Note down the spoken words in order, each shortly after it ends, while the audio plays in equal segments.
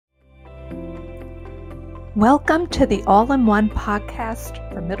Welcome to the All-in-One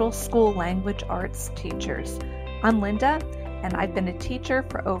podcast for middle school language arts teachers. I'm Linda, and I've been a teacher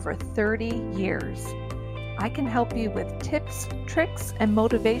for over 30 years. I can help you with tips, tricks, and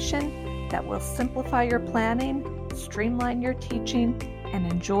motivation that will simplify your planning, streamline your teaching,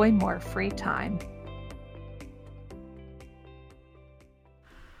 and enjoy more free time.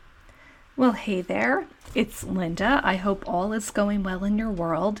 Well, hey there, it's Linda. I hope all is going well in your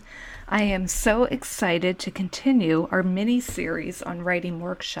world. I am so excited to continue our mini-series on Writing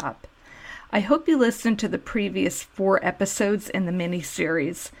Workshop. I hope you listened to the previous 4 episodes in the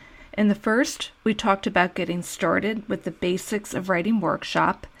mini-series. In the first, we talked about getting started with the basics of Writing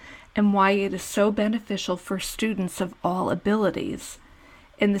Workshop and why it is so beneficial for students of all abilities.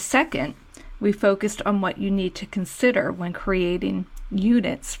 In the second, we focused on what you need to consider when creating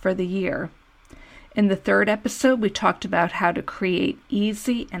units for the year. In the third episode, we talked about how to create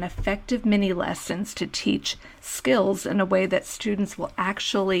easy and effective mini lessons to teach skills in a way that students will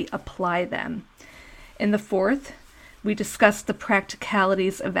actually apply them. In the fourth, we discussed the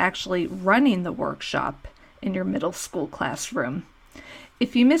practicalities of actually running the workshop in your middle school classroom.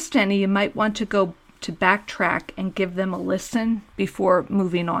 If you missed any, you might want to go to backtrack and give them a listen before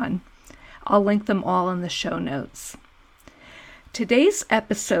moving on. I'll link them all in the show notes. Today's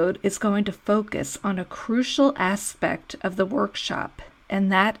episode is going to focus on a crucial aspect of the workshop, and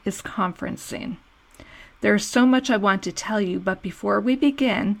that is conferencing. There's so much I want to tell you, but before we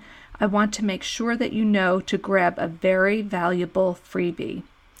begin, I want to make sure that you know to grab a very valuable freebie.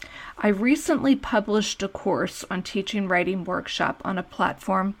 I recently published a course on teaching Writing Workshop on a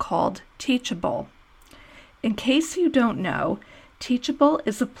platform called Teachable. In case you don't know, Teachable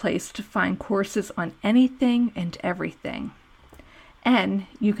is a place to find courses on anything and everything. And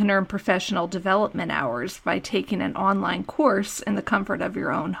you can earn professional development hours by taking an online course in the comfort of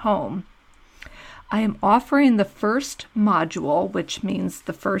your own home. I am offering the first module, which means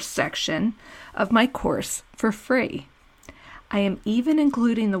the first section, of my course for free. I am even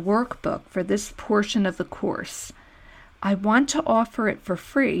including the workbook for this portion of the course. I want to offer it for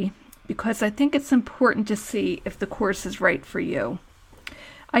free because I think it's important to see if the course is right for you.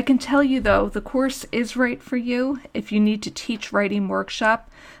 I can tell you, though, the course is right for you if you need to teach Writing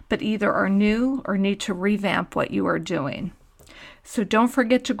Workshop, but either are new or need to revamp what you are doing. So don't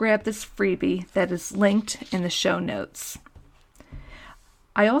forget to grab this freebie that is linked in the show notes.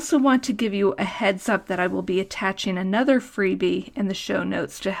 I also want to give you a heads up that I will be attaching another freebie in the show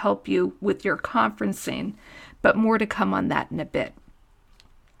notes to help you with your conferencing, but more to come on that in a bit.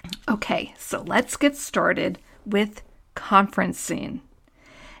 Okay, so let's get started with conferencing.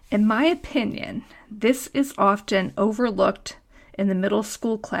 In my opinion, this is often overlooked in the middle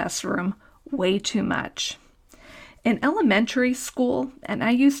school classroom way too much. In elementary school, and I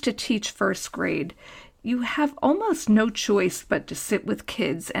used to teach first grade, you have almost no choice but to sit with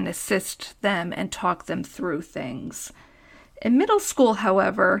kids and assist them and talk them through things. In middle school,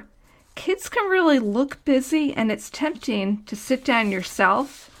 however, kids can really look busy, and it's tempting to sit down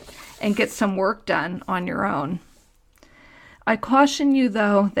yourself and get some work done on your own. I caution you,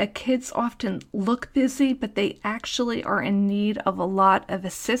 though, that kids often look busy, but they actually are in need of a lot of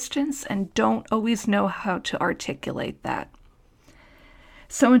assistance and don't always know how to articulate that.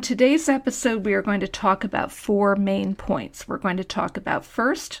 So in today's episode, we are going to talk about 4 main points. We're going to talk about,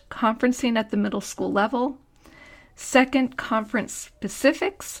 first, conferencing at the middle school level. Second, conference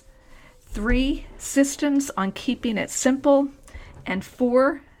specifics. 3, systems on keeping it simple. And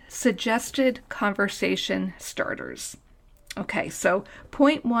 4, suggested conversation starters. Okay, so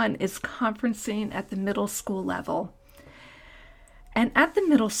point 1 is conferencing at the middle school level. And at the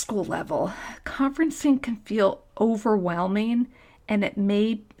middle school level, conferencing can feel overwhelming, and it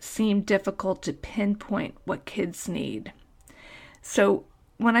may seem difficult to pinpoint what kids need. So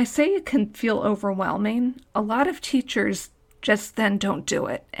when I say it can feel overwhelming, a lot of teachers just then don't do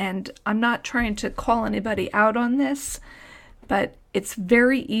it. And I'm not trying to call anybody out on this, but it's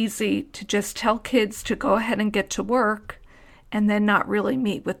very easy to just tell kids to go ahead and get to work and then not really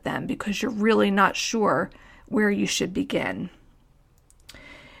meet with them because you're really not sure where you should begin.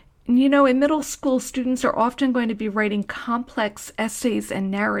 And in middle school, students are often going to be writing complex essays and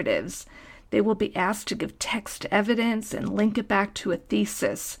narratives. They will be asked to give text evidence and link it back to a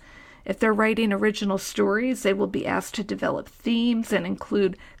thesis. If they're writing original stories, they will be asked to develop themes and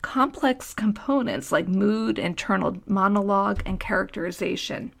include complex components like mood, internal monologue, and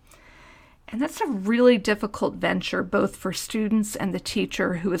characterization. And that's a really difficult venture, both for students and the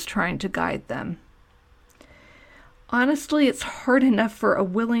teacher who is trying to guide them. Honestly, it's hard enough for a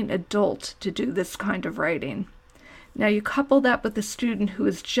willing adult to do this kind of writing. Now you couple that with a student who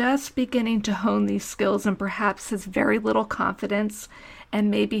is just beginning to hone these skills and perhaps has very little confidence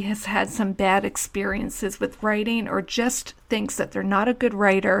and maybe has had some bad experiences with writing or just thinks that they're not a good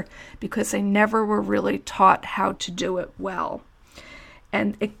writer because they never were really taught how to do it well.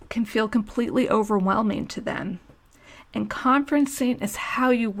 And it can feel completely overwhelming to them. And conferencing is how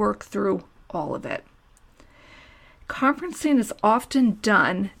you work through all of it. Conferencing is often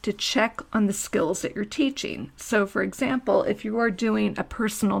done to check on the skills that you're teaching. So, for example, if you are doing a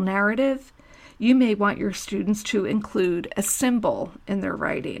personal narrative, you may want your students to include a symbol in their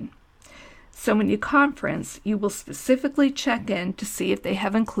writing. So when you conference, you will specifically check in to see if they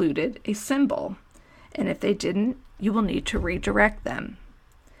have included a symbol. And if they didn't, you will need to redirect them.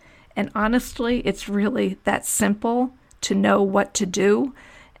 And honestly, it's really that simple to know what to do.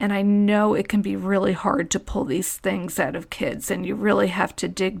 And I know it can be really hard to pull these things out of kids, and you really have to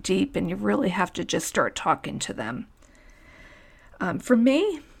dig deep and you really have to just start talking to them. For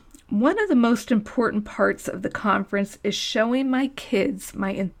me, one of the most important parts of the conference is showing my kids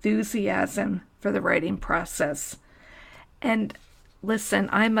my enthusiasm for the writing process. And listen,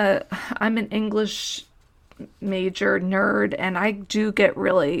 I'm an English major nerd, and I do get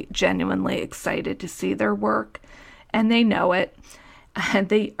really genuinely excited to see their work, and they know it. And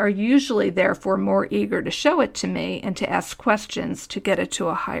they are usually therefore more eager to show it to me and to ask questions to get it to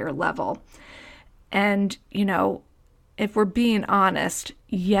a higher level. And, if we're being honest,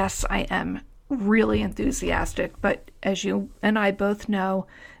 yes, I am really enthusiastic, but as you and I both know,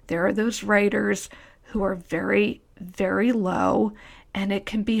 there are those writers who are very, very low, and it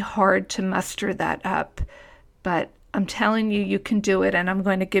can be hard to muster that up. But I'm telling you, you can do it, and I'm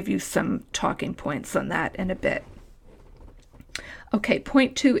going to give you some talking points on that in a bit. Okay,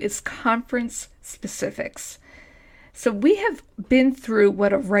 point 2 is conference specifics. So we have been through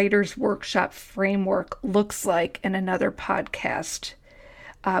what a writer's workshop framework looks like in another podcast.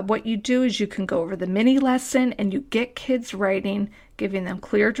 What you do is you can go over the mini lesson and you get kids writing, giving them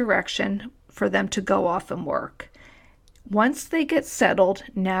clear direction for them to go off and work. Once they get settled,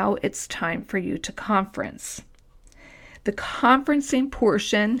 now it's time for you to conference. The conferencing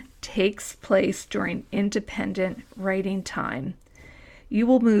portion takes place during independent writing time. You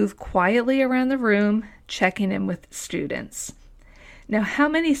will move quietly around the room, checking in with students. Now, how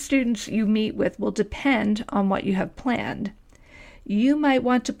many students you meet with will depend on what you have planned. You might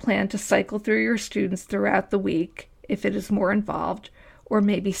want to plan to cycle through your students throughout the week if it is more involved, or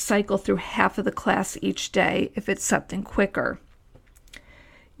maybe cycle through half of the class each day if it's something quicker.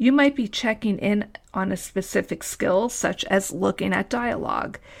 You might be checking in on a specific skill, such as looking at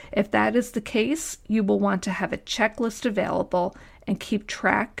dialogue. If that is the case, you will want to have a checklist available and keep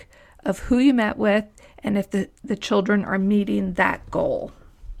track of who you met with and if the children are meeting that goal.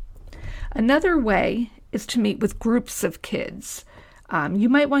 Another way is to meet with groups of kids. You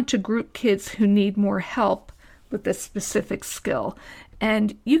might want to group kids who need more help with a specific skill.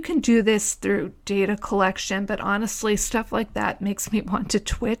 And you can do this through data collection, but honestly, stuff like that makes me want to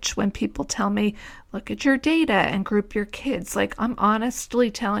twitch when people tell me, look at your data and group your kids. Like, I'm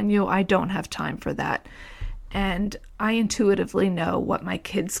honestly telling you, I don't have time for that. And I intuitively know what my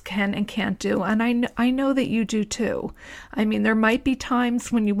kids can and can't do, and I know that you do too. I mean, there might be times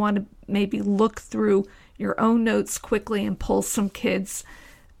when you want to maybe look through your own notes quickly and pull some kids,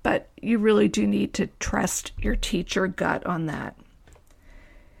 but you really do need to trust your teacher gut on that.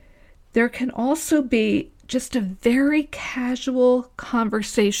 There can also be just a very casual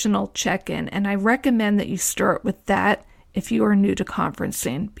conversational check-in, and I recommend that you start with that if you are new to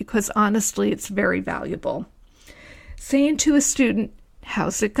conferencing, because honestly, it's very valuable. Saying to a student,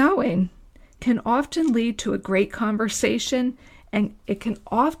 "How's it going?" can often lead to a great conversation, and it can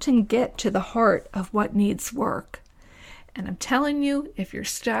often get to the heart of what needs work. And I'm telling you, if you're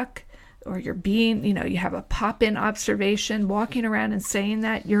stuck or you're being, you have a pop-in observation, walking around and saying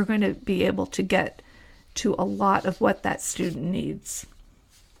that, you're going to be able to get to a lot of what that student needs.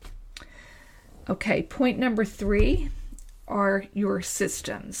 Okay, point number 3 are your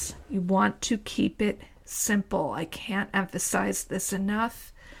systems. You want to keep it simple. I can't emphasize this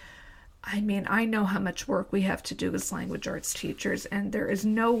enough. I mean, I know how much work we have to do as language arts teachers, and there is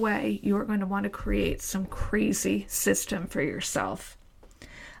no way you are going to want to create some crazy system for yourself.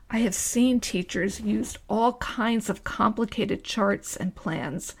 I have seen teachers use all kinds of complicated charts and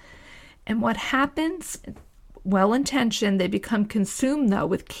plans, and what happens, well-intentioned, they become consumed, though,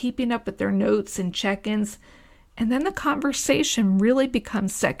 with keeping up with their notes and check-ins, and then the conversation really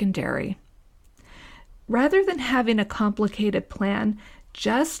becomes secondary. Rather than having a complicated plan,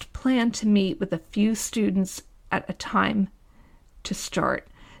 just plan to meet with a few students at a time to start.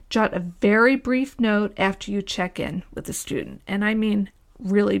 Jot a very brief note after you check in with the student, and I mean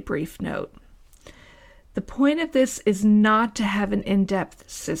really brief note. The point of this is not to have an in-depth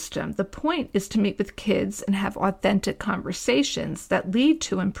system. The point is to meet with kids and have authentic conversations that lead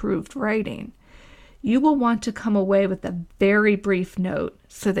to improved writing. You will want to come away with a very brief note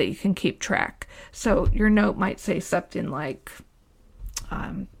so that you can keep track. So your note might say something like,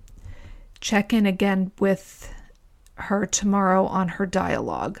 check in again with her tomorrow on her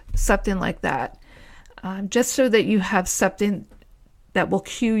dialogue, something like that, just so that you have something that will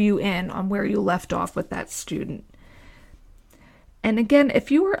cue you in on where you left off with that student. And again, if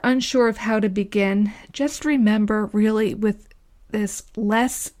you are unsure of how to begin, just remember really with this,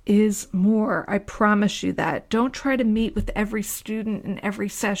 less is more. I promise you that. Don't try to meet with every student in every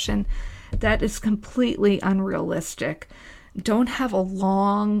session. That is completely unrealistic. Don't have a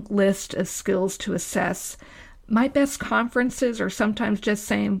long list of skills to assess. My best conferences are sometimes just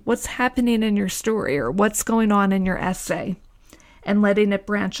saying, what's happening in your story or what's going on in your essay, and letting it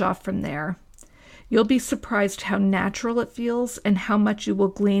branch off from there. You'll be surprised how natural it feels and how much you will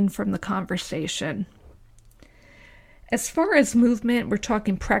glean from the conversation. As far as movement, we're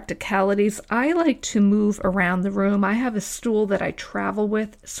talking practicalities. I like to move around the room. I have a stool that I travel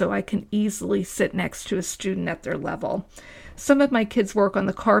with so I can easily sit next to a student at their level. Some of my kids work on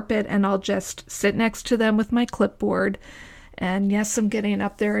the carpet and I'll just sit next to them with my clipboard. And yes, I'm getting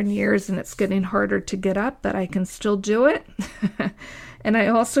up there in years and it's getting harder to get up, but I can still do it. And I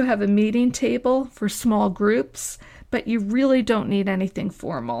also have a meeting table for small groups, but you really don't need anything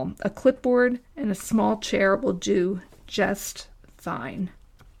formal. A clipboard and a small chair will do just fine.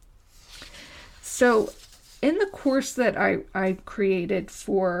 So in the course that I created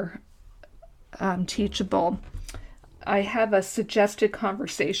for Teachable, I have a suggested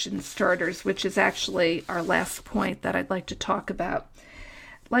conversation starters, which is actually our last point that I'd like to talk about.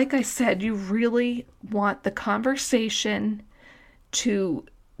 Like I said, you really want the conversation to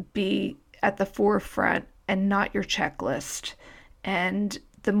be at the forefront and not your checklist. And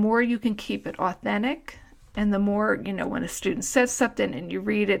the more you can keep it authentic, and the more, when a student says something and you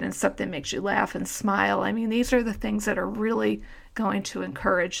read it and something makes you laugh and smile, I mean, these are the things that are really going to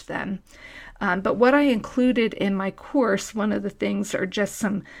encourage them. But what I included in my course, one of the things are just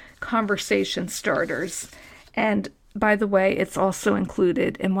some conversation starters. And by the way, it's also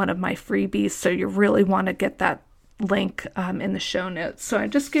included in one of my freebies, so you really want to get that link in the show notes. So I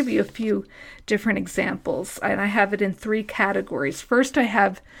just give you a few different examples, and I have it in 3 categories. First, I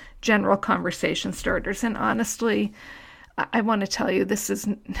have general conversation starters, and honestly, I want to tell you this is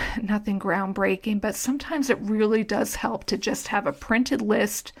nothing groundbreaking, but sometimes it really does help to just have a printed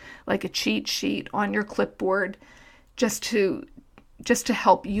list, like a cheat sheet on your clipboard, just to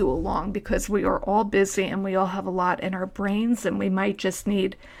help you along, because we are all busy and we all have a lot in our brains and we might just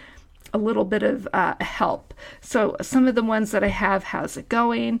need a little bit of help. So some of the ones that I have: how's it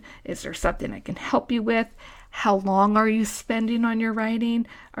going? Is there something I can help you with? How long are you spending on your writing?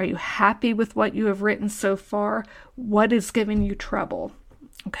 Are you happy with what you have written so far? What is giving you trouble?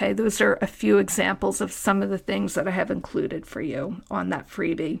 Okay, those are a few examples of some of the things that I have included for you on that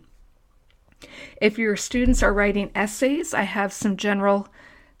freebie. If your students are writing essays, I have some general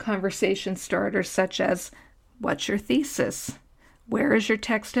conversation starters such as, what's your thesis? Where is your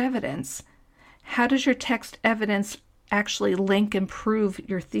text evidence? How does your text evidence actually link and prove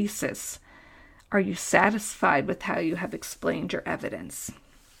your thesis? Are you satisfied with how you have explained your evidence?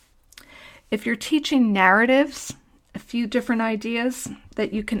 If you're teaching narratives, a few different ideas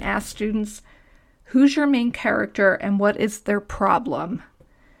that you can ask students: who's your main character and what is their problem?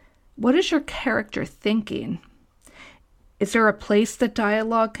 What is your character thinking? Is there a place that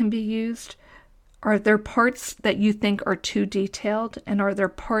dialogue can be used? Are there parts that you think are too detailed, and are there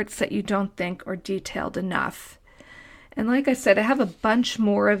parts that you don't think are detailed enough? And like I said, I have a bunch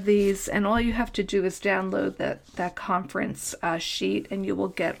more of these, and all you have to do is download that conference sheet, and you will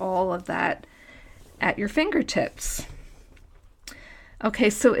get all of that at your fingertips. Okay,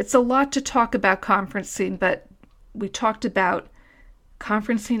 so it's a lot to talk about conferencing, but we talked about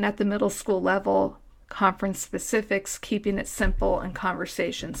conferencing at the middle school level, conference specifics, keeping it simple, and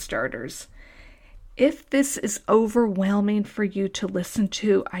conversation starters. If this is overwhelming for you to listen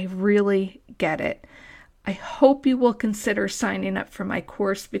to, I really get it. I hope you will consider signing up for my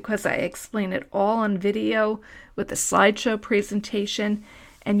course, because I explain it all on video with a slideshow presentation,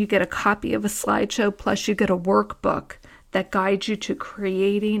 and you get a copy of a slideshow, plus you get a workbook that guides you to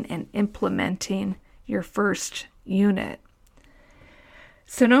creating and implementing your first unit.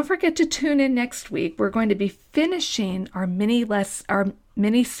 So don't forget to tune in next week. We're going to be finishing our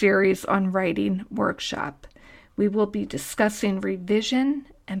mini series on writing workshop. We will be discussing revision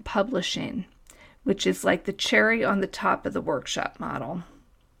and publishing, which is like the cherry on the top of the workshop model.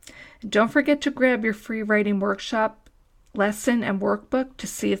 Don't forget to grab your free writing workshop lesson and workbook to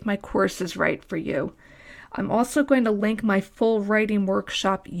see if my course is right for you. I'm also going to link my full writing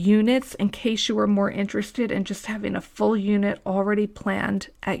workshop units in case you are more interested in just having a full unit already planned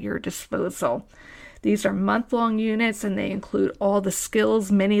at your disposal. These are month-long units and they include all the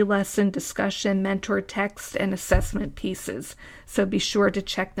skills, mini lesson, discussion, mentor text, and assessment pieces. So be sure to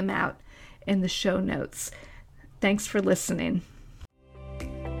check them out in the show notes. Thanks for listening.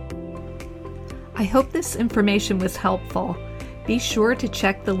 I hope this information was helpful. Be sure to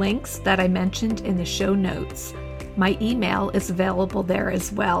check the links that I mentioned in the show notes. My email is available there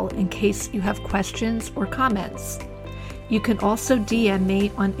as well in case you have questions or comments. You can also DM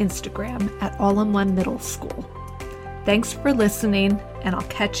me on Instagram at All-in-One Middle School. Thanks for listening, and I'll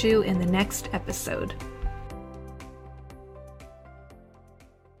catch you in the next episode.